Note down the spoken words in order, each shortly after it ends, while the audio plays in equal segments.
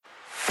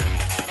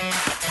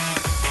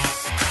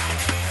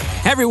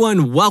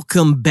Everyone,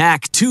 welcome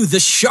back to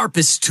The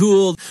Sharpest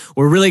Tool.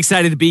 We're really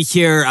excited to be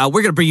here.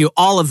 We're going to bring you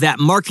all of that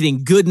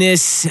marketing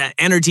goodness,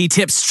 energy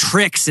tips,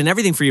 tricks, and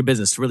everything for your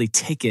business to really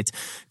take it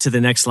to the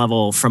next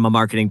level from a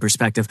marketing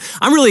perspective.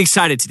 I'm really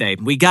excited today.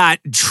 We got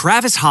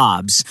Travis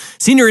Hobbs,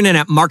 Senior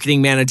Internet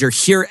Marketing Manager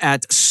here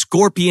at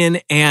Scorpion,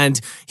 and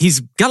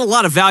he's got a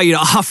lot of value to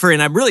offer,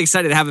 and I'm really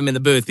excited to have him in the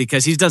booth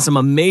because he's done some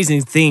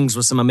amazing things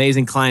with some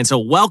amazing clients. So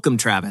welcome,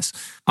 Travis.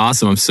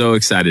 Awesome. I'm so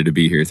excited to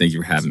be here. Thank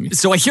you for having me.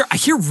 So I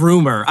hear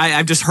rumor,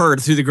 I've just heard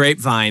through the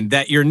grapevine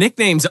that your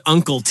nickname's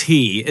Uncle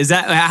T.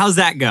 How's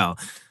that go?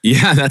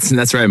 Yeah,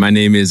 that's right. My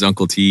name is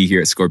Uncle T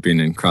here at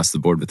Scorpion and across the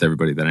board with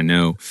everybody that I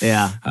know.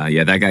 Yeah.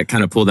 That got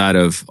kind of pulled out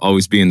of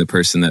always being the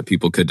person that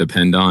people could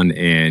depend on.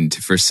 And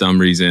for some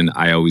reason,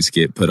 I always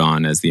get put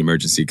on as the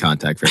emergency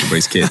contact for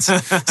everybody's kids.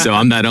 So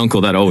I'm that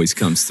uncle that always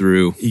comes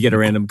through. You get a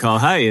random call.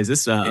 Hi, is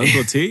this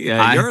Uncle T?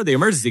 You're the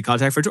emergency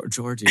contact for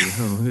Georgie.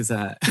 Who's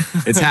that?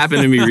 It's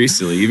happened to me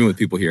recently, even with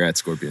people here at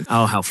Scorpion.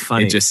 Oh, how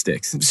funny. It just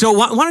sticks. So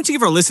why don't you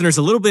give our listeners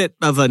a little bit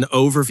of an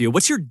overview?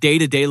 What's your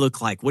day-to-day look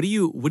like? What do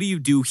you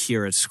do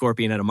here at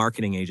Scorpion at a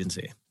marketing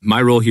agency? My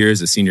role here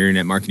as a senior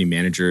internet marketing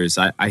manager is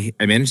I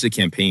manage the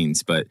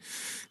campaigns, but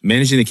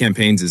managing the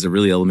campaigns is a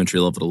really elementary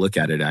level to look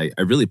at it. I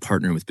really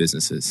partner with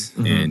businesses,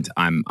 and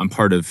I'm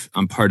part of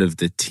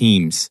the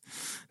teams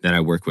that I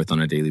work with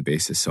on a daily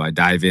basis. So I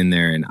dive in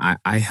there and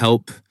I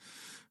help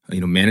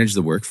manage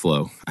the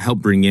workflow. I help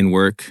bring in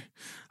work.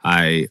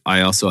 I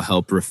also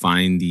help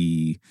refine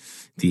the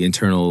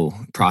internal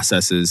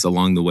processes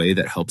along the way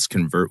that helps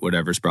convert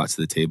whatever's brought to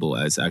the table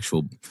as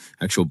actual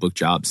book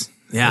jobs.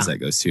 Yeah. As that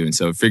goes too. And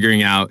so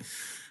figuring out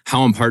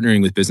how I'm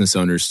partnering with business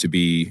owners to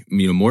be,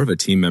 more of a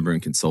team member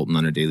and consultant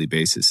on a daily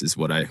basis is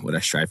what I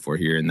strive for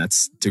here. And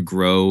that's to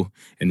grow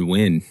and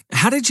win.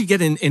 How did you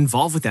get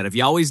involved with that? Have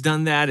you always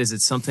done that? Is it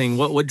something,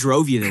 what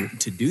drove you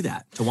to do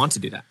that, to want to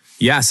do that?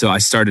 Yeah, so I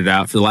started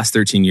out, for the last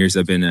 13 years,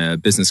 I've been a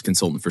business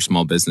consultant for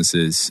small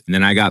businesses. And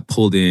then I got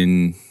pulled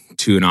in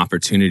to an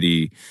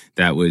opportunity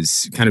that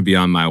was kind of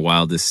beyond my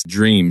wildest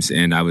dreams.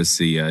 And I was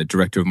the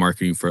director of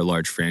marketing for a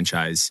large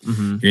franchise here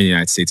in the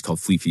United States called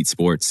Fleet Feet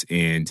Sports.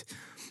 And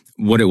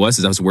what it was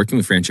is I was working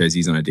with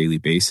franchisees on a daily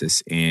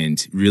basis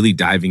and really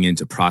diving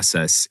into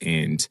process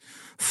and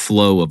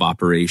flow of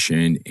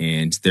operation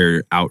and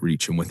their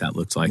outreach and what that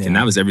looked like. Yeah. And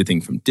that was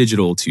everything from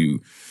digital to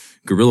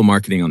guerrilla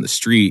marketing on the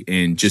street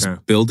and just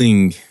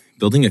building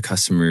a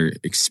customer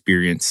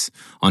experience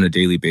on a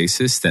daily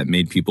basis that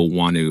made people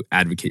want to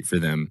advocate for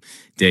them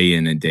day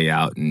in and day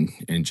out and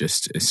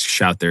just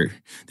shout their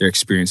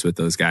experience with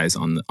those guys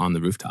on the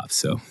rooftops.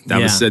 So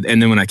that was it.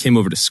 And then when I came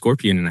over to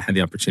Scorpion and I had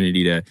the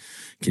opportunity to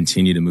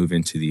continue to move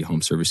into the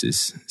home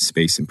services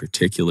space in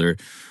particular,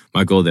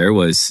 my goal there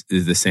is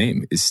the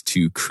same, is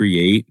to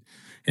create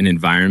an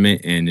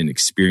environment and an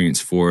experience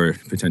for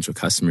potential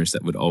customers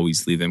that would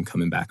always leave them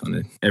coming back on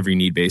an every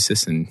need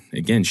basis and,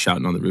 again,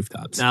 shouting on the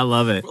rooftops. I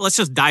love it. Let's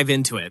just dive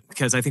into it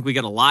because I think we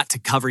got a lot to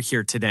cover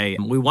here today.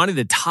 We wanted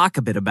to talk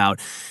a bit about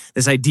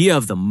this idea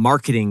of the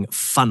marketing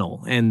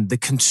funnel and the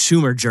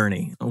consumer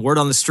journey. A word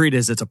on the street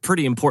is it's a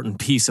pretty important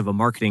piece of a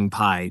marketing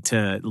pie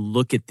to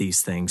look at these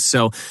things.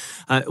 So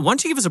why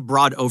don't you give us a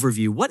broad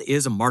overview? What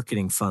is a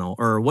marketing funnel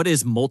or what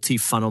is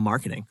multi-funnel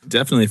marketing?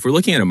 Definitely. If we're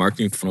looking at a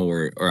marketing funnel,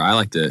 or I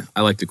like to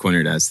coin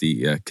it as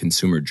the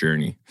consumer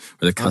journey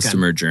or the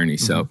customer journey.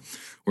 So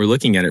we're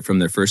looking at it from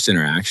their first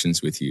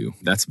interactions with you.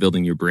 That's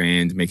building your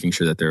brand, making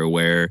sure that they're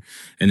aware,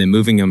 and then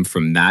moving them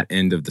from that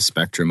end of the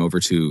spectrum over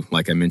to,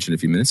 like I mentioned a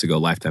few minutes ago,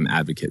 lifetime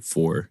advocate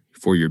for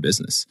your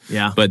business.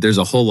 Yeah. But there's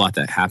a whole lot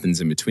that happens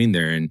in between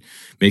there, and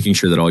making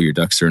sure that all your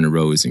ducks are in a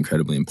row is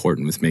incredibly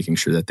important with making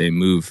sure that they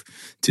move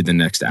to the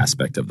next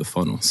aspect of the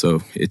funnel.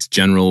 So it's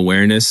general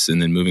awareness,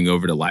 and then moving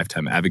over to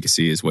lifetime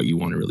advocacy is what you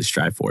want to really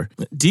strive for.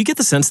 Do you get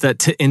the sense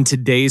that in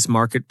today's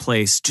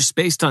marketplace, just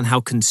based on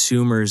how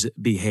consumers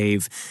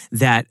behave,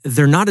 that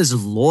they're not as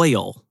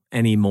loyal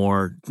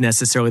anymore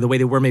necessarily the way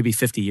they were maybe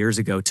 50 years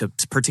ago to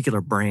particular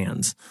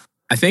brands?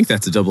 I think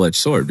that's a double-edged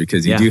sword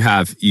because you do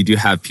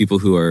have people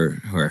who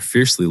are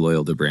fiercely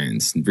loyal to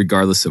brands,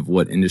 regardless of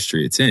what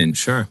industry it's in.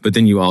 Sure. But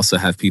then you also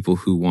have people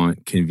who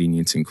want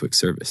convenience and quick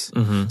service.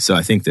 So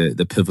I think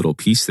the pivotal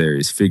piece there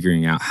is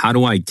figuring out how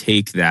do I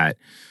take that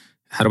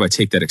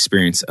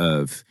experience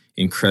of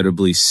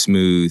incredibly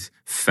smooth,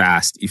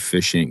 fast,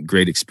 efficient,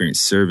 great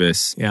experience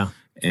service,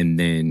 and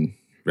then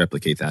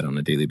replicate that on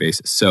a daily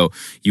basis. So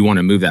you want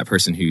to move that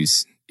person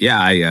who's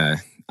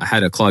I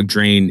had a clogged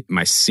drain.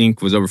 My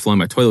sink was overflowing.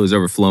 My toilet was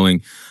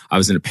overflowing. I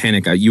was in a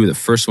panic. You were the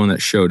first one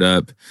that showed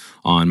up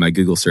on my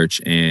Google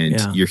search, and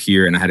you're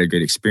here, and I had a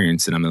great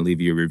experience, and I'm going to leave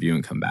you a review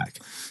and come back.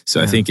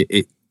 So I think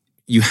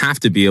you have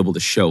to be able to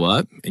show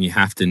up, and you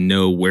have to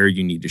know where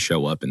you need to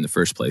show up in the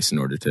first place in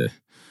order to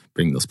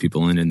bring those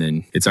people in. And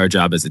then it's our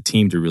job as a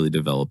team to really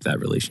develop that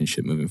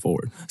relationship moving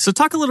forward. So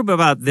talk a little bit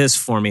about this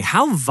for me.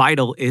 How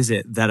vital is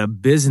it that a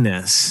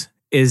business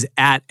is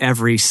at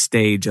every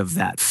stage of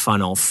that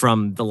funnel,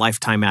 from the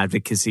lifetime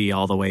advocacy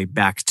all the way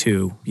back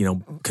to,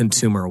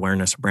 consumer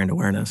awareness or brand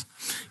awareness.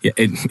 Yeah,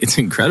 it's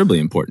incredibly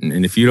important.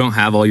 And if you don't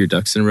have all your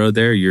ducks in a row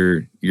there,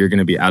 you're going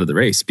to be out of the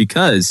race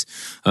because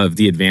of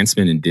the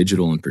advancement in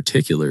digital in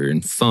particular,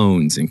 and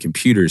phones and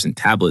computers and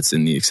tablets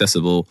and the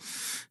accessible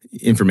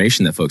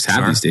information that folks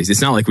have these days.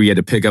 It's not like we had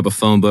to pick up a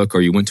phone book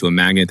or you went to a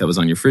magnet that was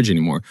on your fridge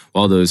anymore.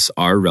 While those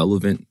are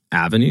relevant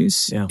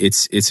avenues,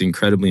 it's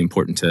incredibly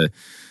important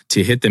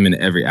to hit them in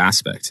every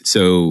aspect.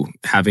 So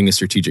having a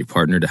strategic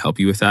partner to help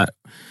you with that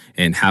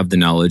and have the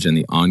knowledge and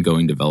the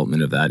ongoing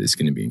development of that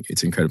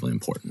it's incredibly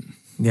important.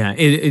 Yeah.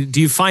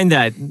 Do you find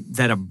that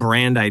a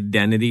brand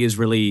identity is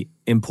really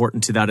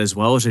important to that as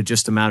well? Or is it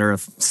just a matter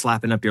of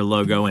slapping up your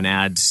logo and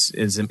ads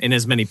in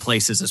as many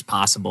places as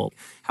possible?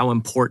 How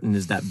important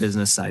is that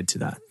business side to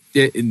that?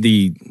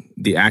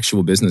 The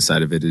actual business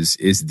side of it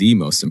is the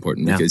most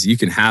important, because you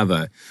can have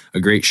a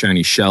great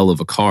shiny shell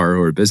of a car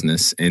or a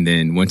business, and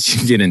then once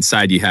you get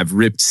inside, you have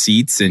ripped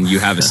seats and you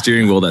have a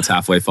steering wheel that's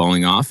halfway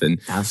falling off,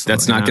 and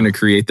that's not going to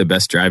create the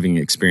best driving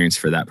experience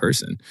for that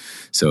person.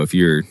 So if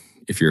you're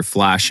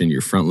flash and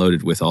you're front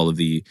loaded with all of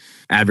the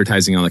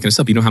advertising and all that kind of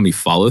stuff, you don't have any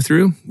follow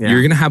through.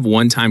 You're going to have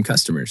one-time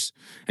customers,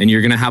 and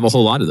you're going to have a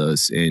whole lot of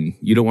those. And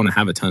you don't want to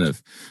have a ton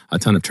of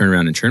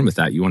turnaround and churn with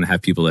that. You want to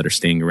have people that are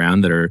staying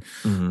around, that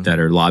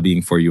are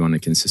lobbying for you on a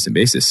consistent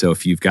basis. So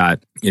if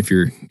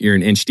you're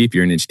an inch deep,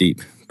 you're an inch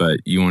deep.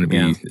 But you want to be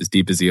as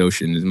deep as the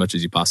ocean as much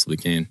as you possibly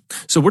can.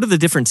 So what are the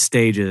different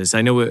stages,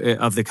 I know,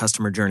 of the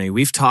customer journey?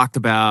 We've talked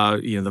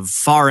about, the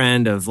far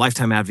end of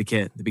lifetime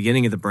advocate, the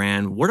beginning of the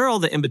brand. What are all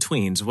the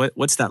in-betweens?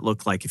 What's that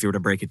look like if you were to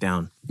break it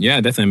down? Yeah,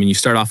 definitely. I mean, you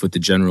start off with the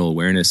general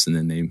awareness, and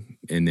then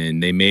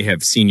they may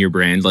have seen your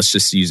brand. Let's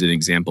just use an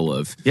example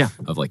of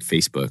like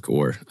Facebook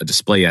or a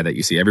display ad that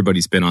you see.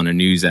 Everybody's been on a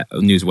news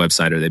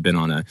website, or they've been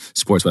on a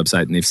sports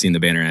website, and they've seen the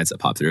banner ads that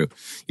pop through.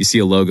 You see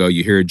a logo,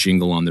 you hear a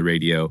jingle on the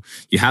radio,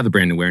 you have the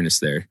brand awareness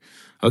there.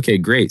 Okay,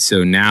 great.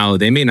 So now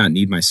they may not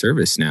need my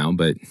service now,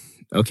 but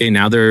okay,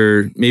 now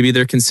they're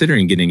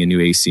considering getting a new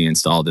AC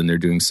installed, and they're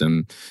doing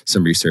some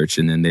research,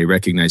 and then they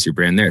recognize your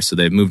brand there. So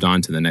they've moved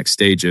on to the next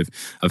stage of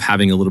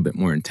having a little bit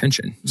more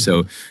intention. Mm-hmm.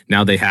 So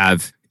now they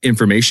have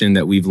information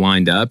that we've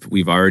lined up.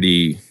 They've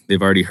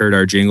already heard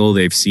our jingle,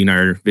 they've seen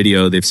our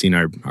video, they've seen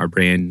our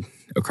brand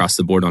across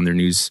the board on their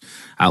news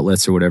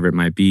outlets or whatever it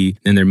might be.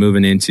 Then they're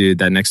moving into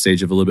that next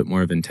stage of a little bit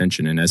more of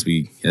intention. And as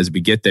we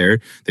get there,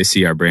 they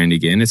see our brand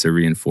again. It's a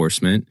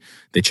reinforcement.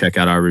 They check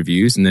out our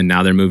reviews, and then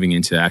now they're moving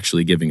into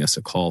actually giving us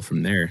a call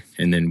from there.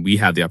 And then we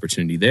have the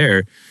opportunity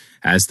there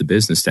as the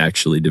business to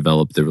actually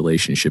develop the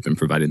relationship and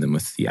providing them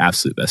with the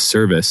absolute best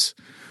service,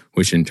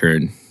 which in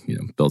turn,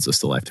 builds us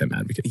the lifetime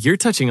advocate. You're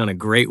touching on a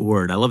great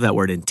word. I love that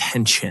word,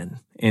 intention.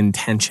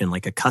 Intention,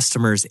 like a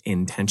customer's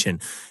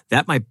intention.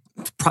 That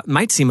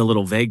might seem a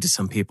little vague to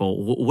some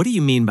people. What do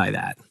you mean by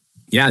that?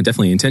 Yeah,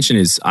 definitely. Intention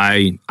is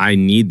I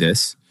need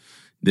this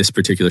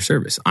particular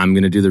service. I'm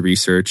going to do the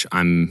research.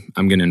 I'm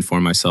going to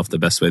inform myself the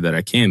best way that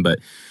I can, but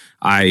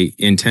I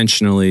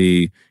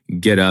intentionally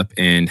get up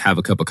and have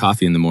a cup of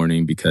coffee in the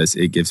morning because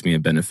it gives me a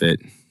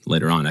benefit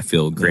later on. I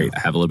feel great. I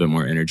have a little bit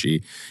more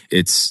energy.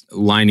 It's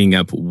lining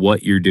up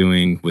what you're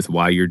doing with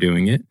why you're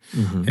doing it,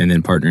 and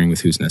then partnering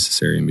with who's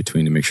necessary in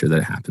between to make sure that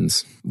it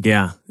happens.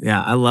 Yeah.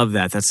 I love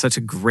that. That's such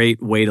a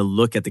great way to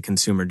look at the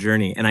consumer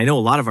journey. And I know a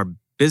lot of our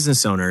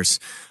business owners,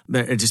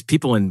 just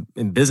people in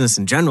business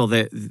in general,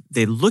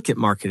 they look at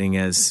marketing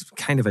as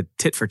kind of a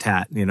tit for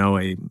tat,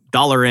 a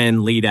dollar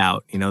in, lead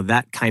out,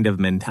 that kind of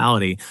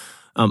mentality.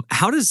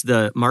 How does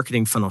the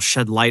marketing funnel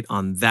shed light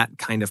on that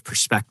kind of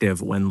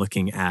perspective when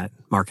looking at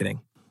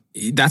marketing?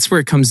 That's where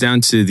it comes down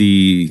to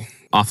the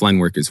offline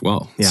work as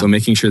well. Yeah. So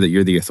making sure that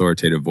you're the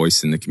authoritative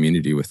voice in the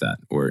community with that,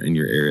 or in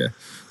your area.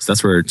 So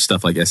that's where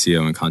stuff like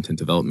SEO and content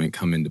development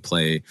come into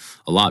play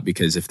a lot,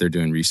 because if they're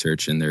doing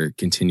research and they're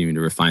continuing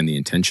to refine the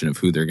intention of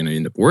who they're going to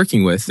end up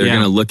working with, they're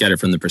going to look at it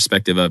from the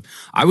perspective of,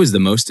 I was the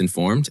most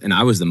informed and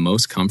I was the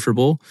most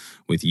comfortable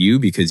with you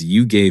because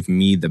you gave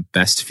me the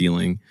best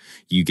feeling.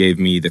 You gave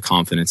me the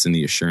confidence and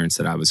the assurance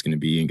that I was going to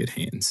be in good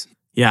hands.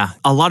 Yeah.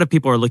 A lot of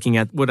people are looking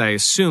at what I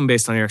assume,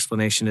 based on your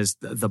explanation, is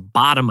the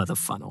bottom of the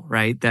funnel,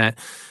 right?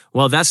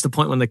 That's the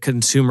point when the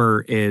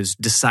consumer is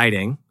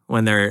deciding,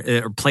 when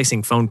they're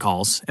placing phone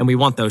calls, and we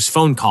want those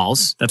phone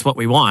calls. That's what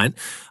we want.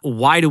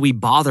 Why do we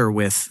bother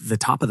with the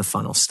top of the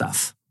funnel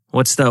stuff?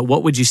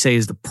 What would you say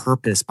is the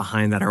purpose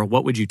behind that? Or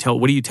what do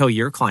you tell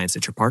your clients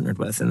that you're partnered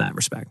with in that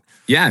respect?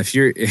 Yeah, if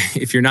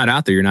you're not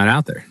out there, you're not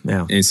out there.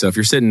 Yeah. And so if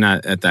you're sitting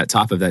at that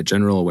top of that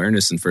general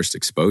awareness and first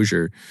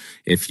exposure,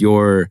 if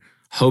you're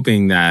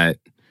hoping that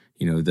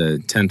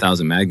the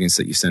 10,000 magnets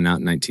that you sent out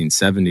in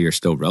 1970 are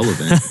still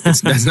relevant,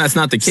 that's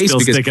not the case. Still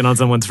because sticking on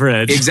someone's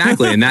fridge.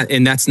 Exactly,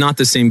 and that's not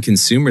the same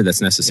consumer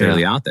that's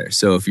necessarily out there.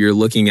 So if you're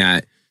looking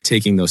at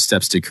taking those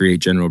steps to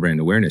create general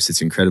brand awareness,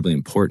 it's incredibly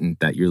important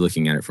that you're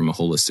looking at it from a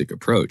holistic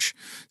approach.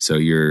 So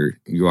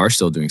you are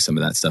still doing some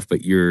of that stuff,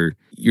 but you're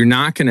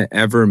not going to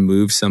ever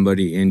move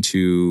somebody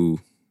into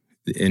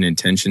an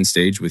intention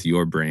stage with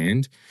your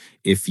brand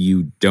if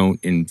you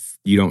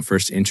don't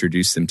first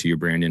introduce them to your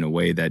brand in a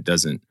way that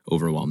doesn't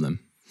overwhelm them.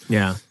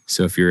 Yeah.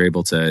 So if you're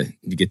able to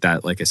get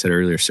that, like I said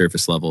earlier,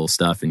 surface level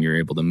stuff, and you're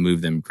able to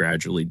move them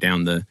gradually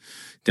down the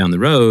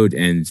road,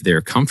 and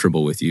they're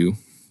comfortable with you,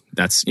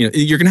 that's,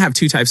 you're going to have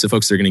two types of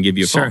folks that are going to give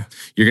you a call.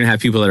 You're going to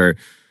have people that are,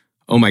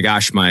 oh my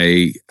gosh,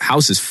 my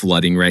house is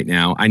flooding right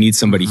now. I need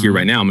somebody here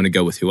right now. I'm going to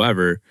go with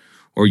whoever.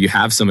 Or you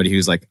have somebody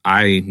who's like,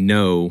 I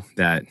know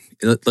that,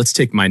 let's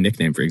take my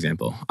nickname, for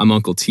example. I'm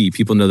Uncle T.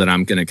 People know that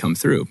I'm going to come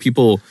through.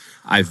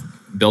 I've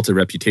built a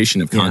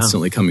reputation of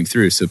constantly coming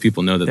through. So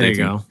people know that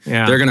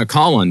they're going to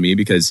call on me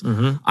because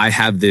I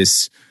have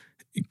this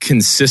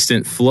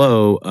consistent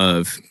flow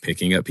of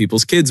picking up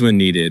people's kids when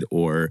needed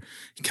or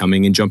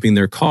coming and jumping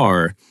their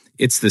car.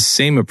 It's the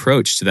same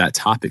approach to that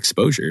top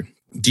exposure.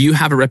 Do you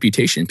have a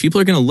reputation? People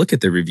are going to look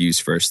at the reviews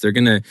first. They're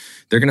going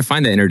to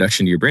find that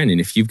introduction to your brand. And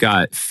if you've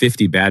got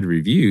 50 bad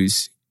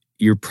reviews,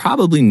 you're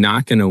probably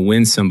not going to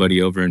win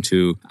somebody over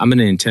into, I'm going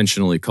to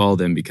intentionally call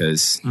them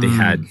because they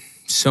had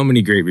so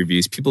many great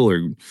reviews. People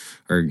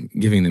are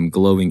giving them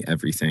glowing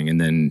everything. And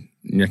then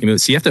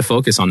so you have to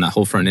focus on that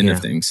whole front end of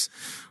things.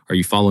 Are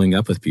you following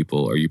up with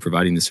people? Are you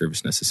providing the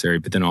service necessary?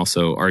 But then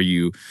also, are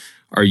you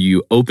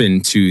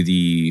open to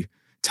the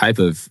type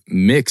of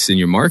mix in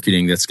your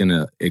marketing that's going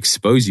to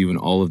expose you in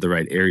all of the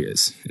right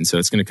areas? And so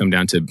it's going to come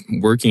down to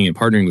working and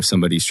partnering with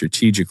somebody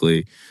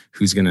strategically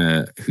who's going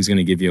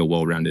to give you a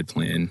well-rounded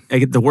plan.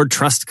 The word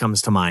trust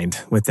comes to mind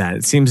with that.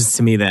 It seems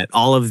to me that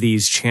all of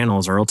these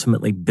channels are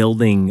ultimately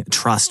building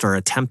trust or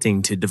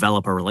attempting to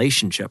develop a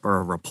relationship or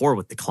a rapport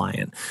with the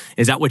client.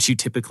 Is that what you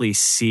typically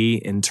see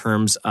in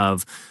terms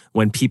of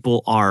when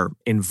people are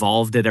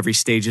involved at every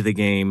stage of the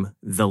game,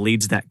 the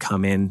leads that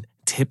come in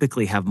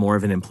typically have more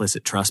of an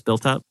implicit trust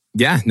built up?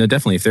 Yeah, no,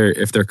 definitely.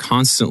 If they're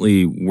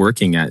constantly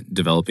working at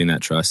developing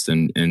that trust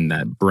and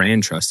that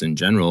brand trust in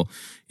general,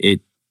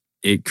 it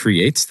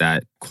creates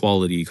that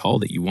quality call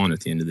that you want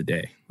at the end of the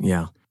day.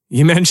 Yeah.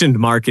 You mentioned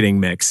marketing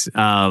mix,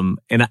 and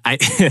I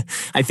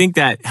I think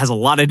that has a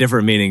lot of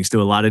different meanings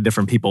to a lot of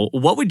different people.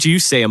 What would you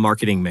say a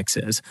marketing mix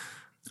is?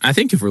 I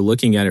think if we're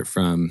looking at it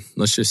from,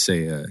 let's just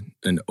say,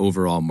 an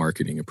overall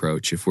marketing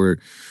approach,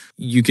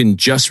 you can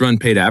just run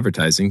paid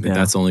advertising, but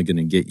that's only going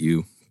to get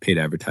you paid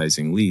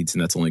advertising leads,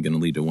 and that's only going to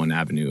lead to one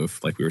avenue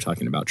of, like we were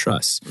talking about,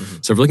 trust.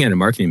 So if we're looking at a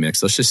marketing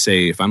mix, let's just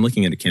say if I'm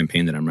looking at a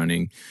campaign that I'm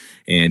running,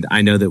 and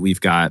I know that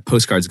we've got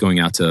postcards going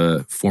out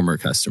to former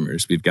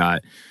customers, we've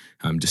got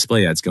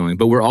display ads going,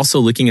 but we're also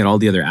looking at all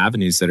the other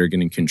avenues that are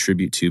going to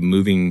contribute to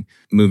moving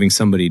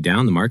somebody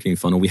down the marketing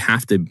funnel. We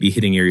have to be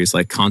hitting areas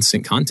like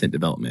constant content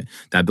development.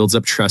 That builds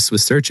up trust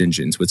with search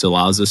engines, which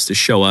allows us to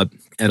show up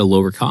at a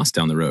lower cost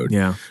down the road.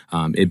 Yeah.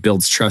 It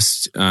builds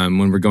trust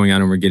when we're going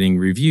out and we're getting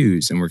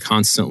reviews, and we're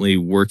constantly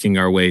working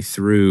our way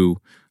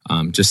through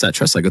just that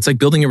trust cycle. It's like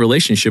building a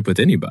relationship with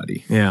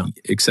anybody. Yeah.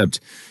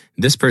 Except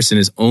this person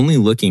is only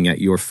looking at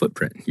your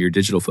footprint, your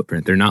digital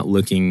footprint. They're not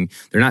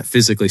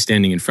physically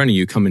standing in front of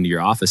you, coming to your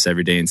office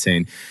every day and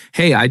saying,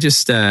 hey, I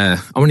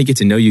want to get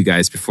to know you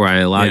guys before I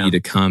allow you to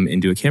come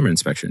and do a camera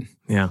inspection.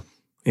 Yeah.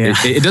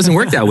 It doesn't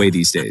work that way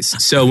these days.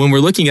 So when we're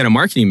looking at a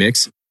marketing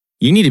mix,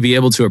 you need to be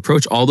able to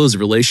approach all those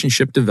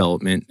relationship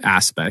development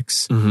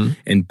aspects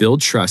and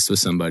build trust with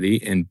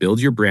somebody and build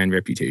your brand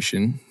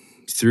reputation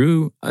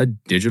through a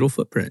digital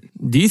footprint.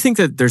 Do you think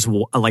that there's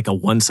like a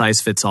one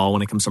size fits all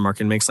when it comes to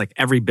marketing mix? Like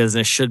every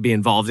business should be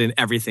involved in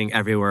everything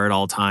everywhere at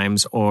all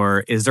times?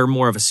 Or is there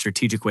more of a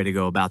strategic way to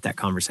go about that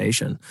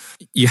conversation?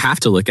 You have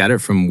to look at it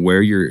from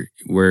where you're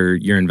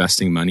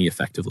investing money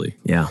effectively.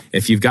 Yeah.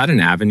 If you've got an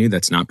avenue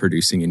that's not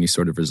producing any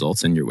sort of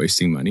results and you're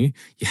wasting money,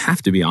 you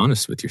have to be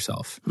honest with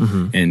yourself.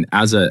 And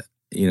as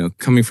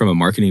coming from a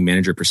marketing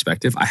manager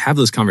perspective, I have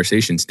those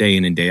conversations day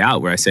in and day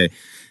out where I say,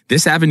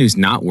 this avenue's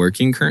not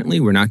working currently.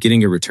 We're not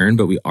getting a return,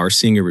 but we are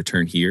seeing a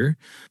return here.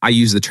 I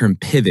use the term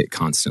pivot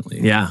constantly.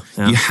 Yeah.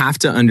 You have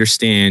to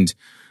understand,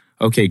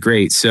 okay,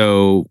 great.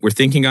 So we're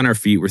thinking on our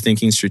feet. We're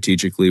thinking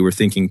strategically. We're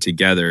thinking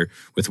together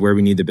with where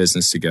we need the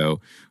business to go.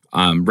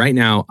 Right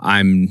now,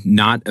 I'm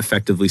not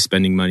effectively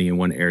spending money in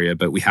one area,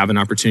 but we have an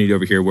opportunity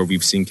over here where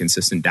we've seen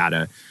consistent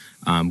data.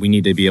 We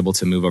need to be able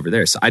to move over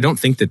there. So I don't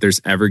think that there's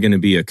ever going to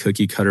be a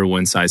cookie cutter,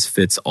 one size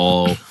fits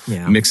all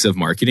mix of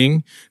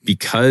marketing,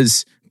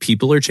 because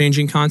people are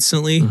changing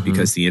constantly,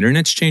 because the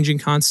internet's changing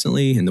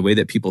constantly, and the way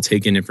that people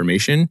take in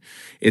information.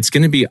 It's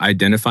going to be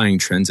identifying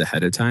trends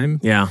ahead of time.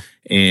 Yeah.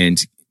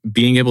 And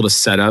being able to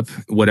set up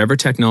whatever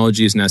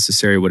technology is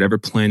necessary, whatever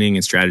planning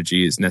and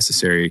strategy is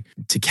necessary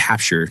to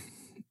capture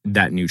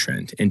that new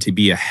trend and to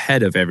be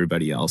ahead of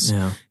everybody else.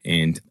 Yeah.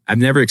 And I've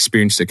never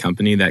experienced a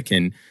company that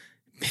can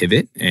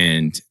pivot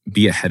and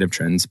be ahead of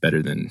trends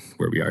better than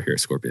where we are here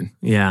at Scorpion.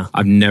 Yeah.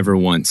 I've never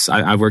once,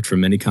 I've worked for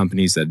many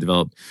companies that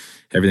develop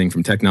everything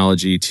from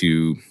technology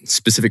to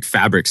specific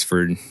fabrics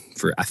for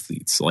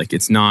athletes. Like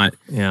it's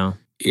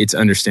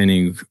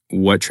understanding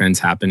what trends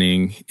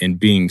happening and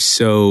being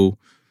so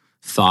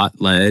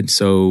thought led,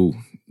 so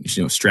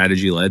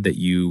strategy led that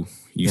you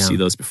see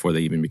those before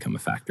they even become a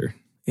factor.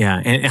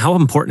 Yeah. And how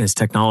important is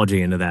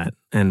technology into that?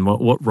 And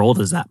what role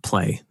does that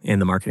play in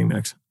the marketing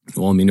mix?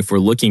 Well, I mean, if we're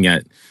looking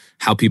at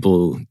how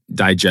people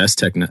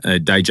digest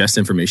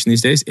information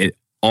these days, it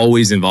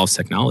always involves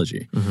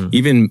technology. Mm-hmm.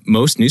 Even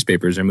most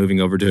newspapers are moving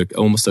over to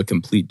almost a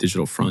complete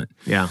digital front.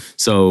 Yeah.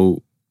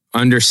 So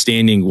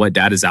understanding what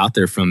data is out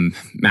there from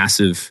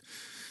massive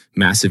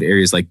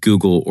areas like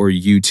Google or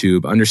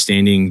YouTube,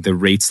 understanding the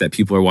rates that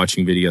people are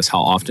watching videos, how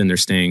often they're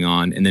staying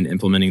on, and then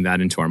implementing that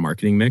into our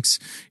marketing mix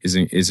is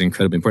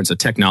incredibly important. So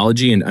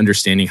technology and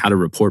understanding how to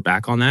report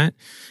back on that,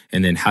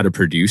 and then how to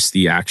produce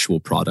the actual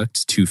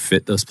product to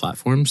fit those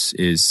platforms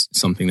is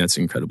something that's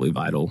incredibly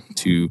vital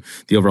to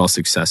the overall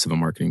success of a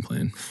marketing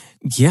plan.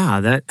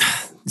 Yeah,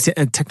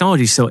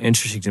 technology is so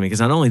interesting to me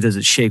because not only does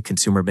it shape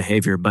consumer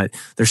behavior, but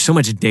there's so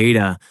much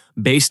data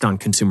based on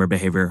consumer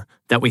behavior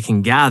that we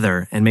can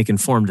gather and make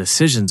informed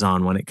decisions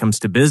on when it comes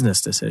to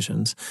business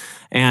decisions.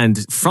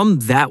 And from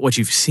that, what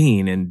you've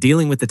seen in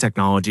dealing with the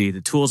technology,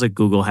 the tools that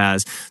Google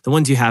has, the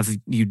ones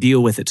you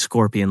deal with at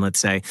Scorpion, let's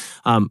say,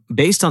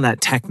 based on that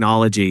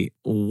technology,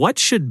 what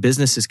should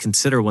businesses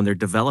consider when they're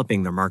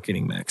developing their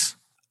marketing mix?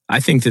 I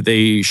think that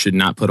they should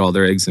not put all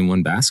their eggs in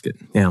one basket.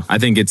 Yeah, I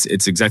think it's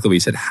exactly what you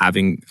said.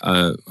 Having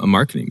a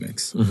marketing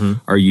mix. Mm-hmm.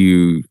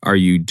 Are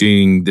you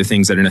doing the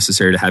things that are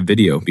necessary to have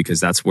video? Because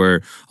that's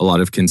where a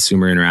lot of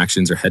consumer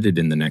interactions are headed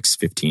in the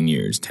next 15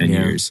 years, 10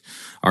 years.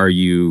 Are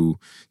you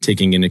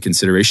taking into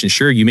consideration?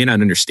 Sure, you may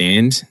not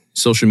understand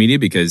social media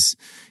because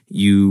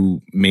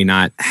you may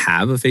not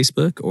have a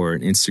Facebook or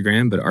an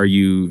Instagram, but are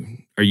you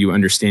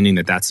understanding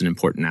that that's an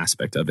important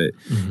aspect of it,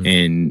 mm-hmm.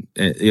 and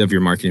of your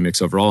marketing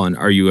mix overall? And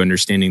are you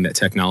understanding that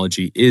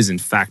technology is in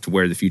fact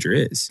where the future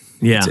is?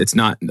 Yeah, it's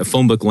not a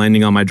phone book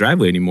landing on my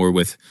driveway anymore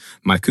with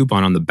my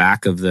coupon on the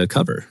back of the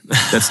cover.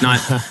 That's not.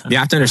 You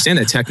have to understand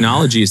that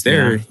technology is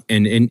there,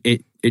 and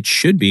it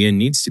should be and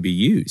needs to be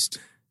used.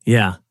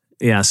 Yeah.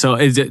 Yeah. So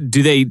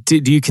do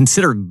you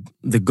consider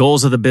the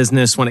goals of the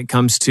business when it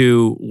comes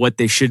to what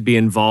they should be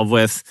involved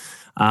with?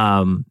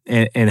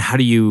 And how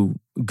do you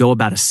go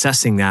about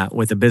assessing that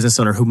with a business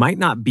owner who might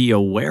not be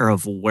aware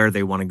of where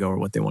they want to go or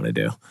what they want to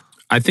do?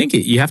 I think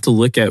you have to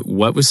look at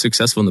what was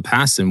successful in the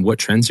past and what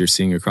trends you're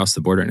seeing across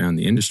the board right now in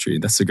the industry.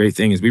 That's the great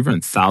thing is we've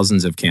run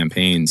thousands of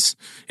campaigns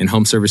in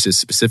home services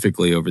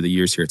specifically over the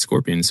years here at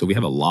Scorpion. So we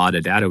have a lot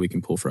of data we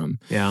can pull from.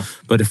 Yeah.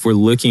 But if we're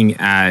looking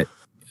at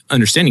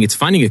understanding, it's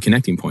finding a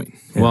connecting point.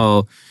 Yeah.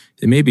 Well,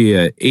 it may be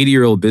an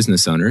 80-year-old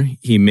business owner.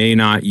 He may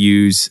not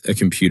use a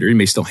computer. He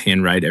may still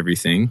handwrite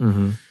everything.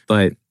 Mm-hmm.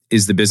 But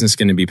is the business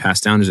going to be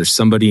passed down? Is there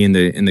somebody in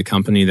the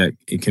company that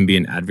it can be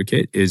an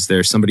advocate? Is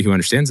there somebody who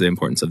understands the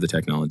importance of the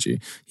technology?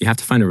 You have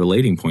to find a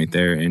relating point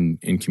there and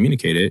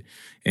communicate it,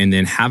 and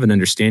then have an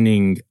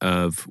understanding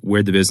of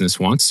where the business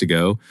wants to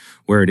go,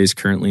 where it is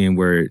currently, and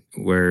where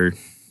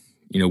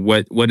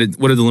what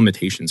are the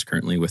limitations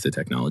currently with the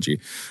technology?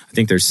 I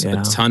think there's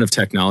a ton of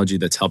technology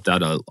that's helped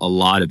out a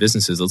lot of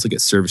businesses. Let's look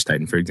at Service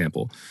Titan, for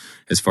example,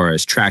 as far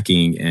as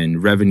tracking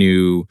and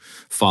revenue,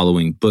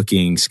 following,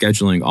 booking,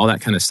 scheduling, all that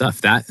kind of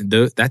stuff.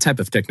 That type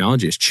of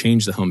technology has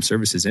changed the home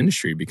services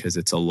industry because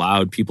it's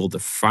allowed people to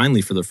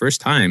finally, for the first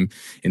time,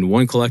 in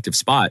one collective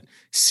spot,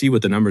 see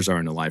what the numbers are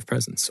in a live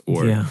presence,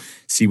 or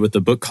see what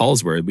the book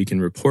calls were. We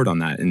can report on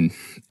that. And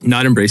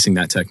not embracing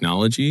that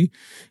technology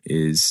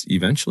is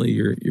eventually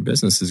your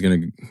business is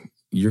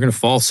you're going to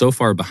fall so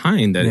far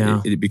behind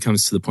that it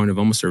becomes to the point of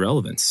almost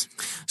irrelevance.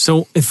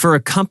 So if for a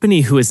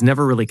company who has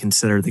never really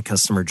considered the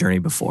customer journey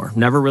before,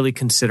 never really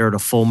considered a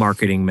full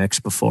marketing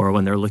mix before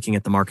when they're looking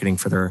at the marketing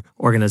for their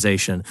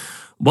organization,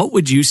 what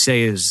would you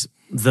say is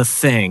the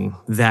thing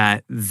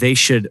that they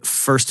should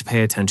first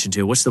pay attention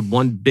to? What's the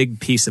one big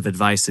piece of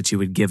advice that you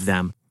would give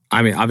them?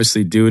 I mean,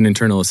 obviously do an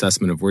internal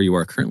assessment of where you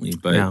are currently,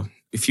 but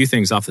a few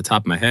things off the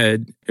top of my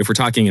head, if we're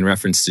talking in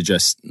reference to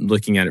just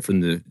looking at it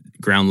from the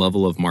ground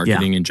level of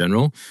marketing in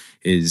general,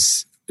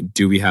 is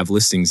do we have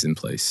listings in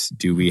place?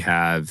 Do we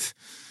have,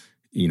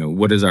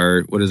 what does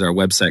our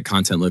website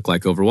content look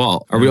like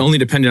overall? Are we only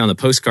dependent on the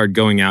postcard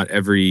going out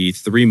every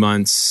 3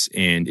 months?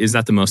 And is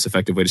that the most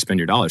effective way to spend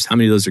your dollars? How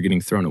many of those are getting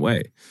thrown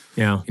away?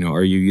 Yeah.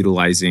 Are you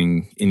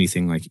utilizing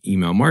anything like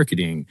email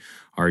marketing?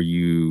 Are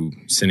you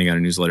sending out a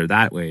newsletter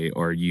that way?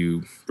 Or are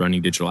you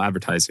running digital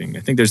advertising? I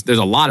think there's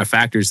a lot of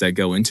factors that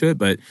go into it,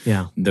 but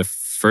the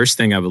first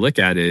thing I would look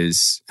at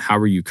is how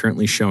are you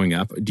currently showing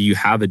up? Do you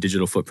have a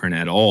digital footprint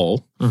at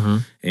all? Mm-hmm.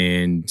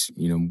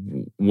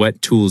 And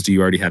what tools do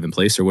you already have in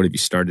place, or what have you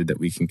started that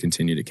we can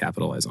continue to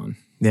capitalize on?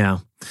 Yeah.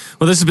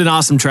 Well, this has been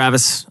awesome,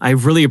 Travis. I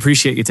really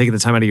appreciate you taking the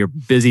time out of your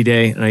busy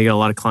day. I know you got a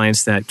lot of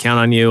clients that count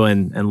on you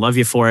and love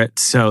you for it.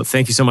 So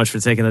thank you so much for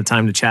taking the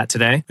time to chat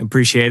today. I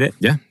appreciate it.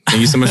 Yeah.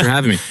 Thank you so much for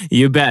having me.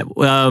 You bet.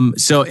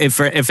 So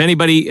if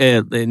anybody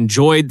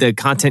enjoyed the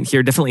content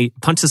here, definitely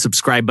punch the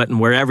subscribe button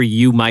wherever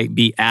you might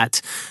be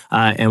at.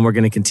 And we're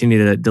going to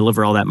continue to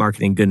deliver all that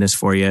marketing goodness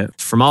for you.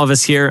 From all of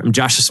us here, I'm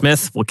Joshua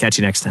Smith. We'll catch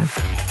you next time.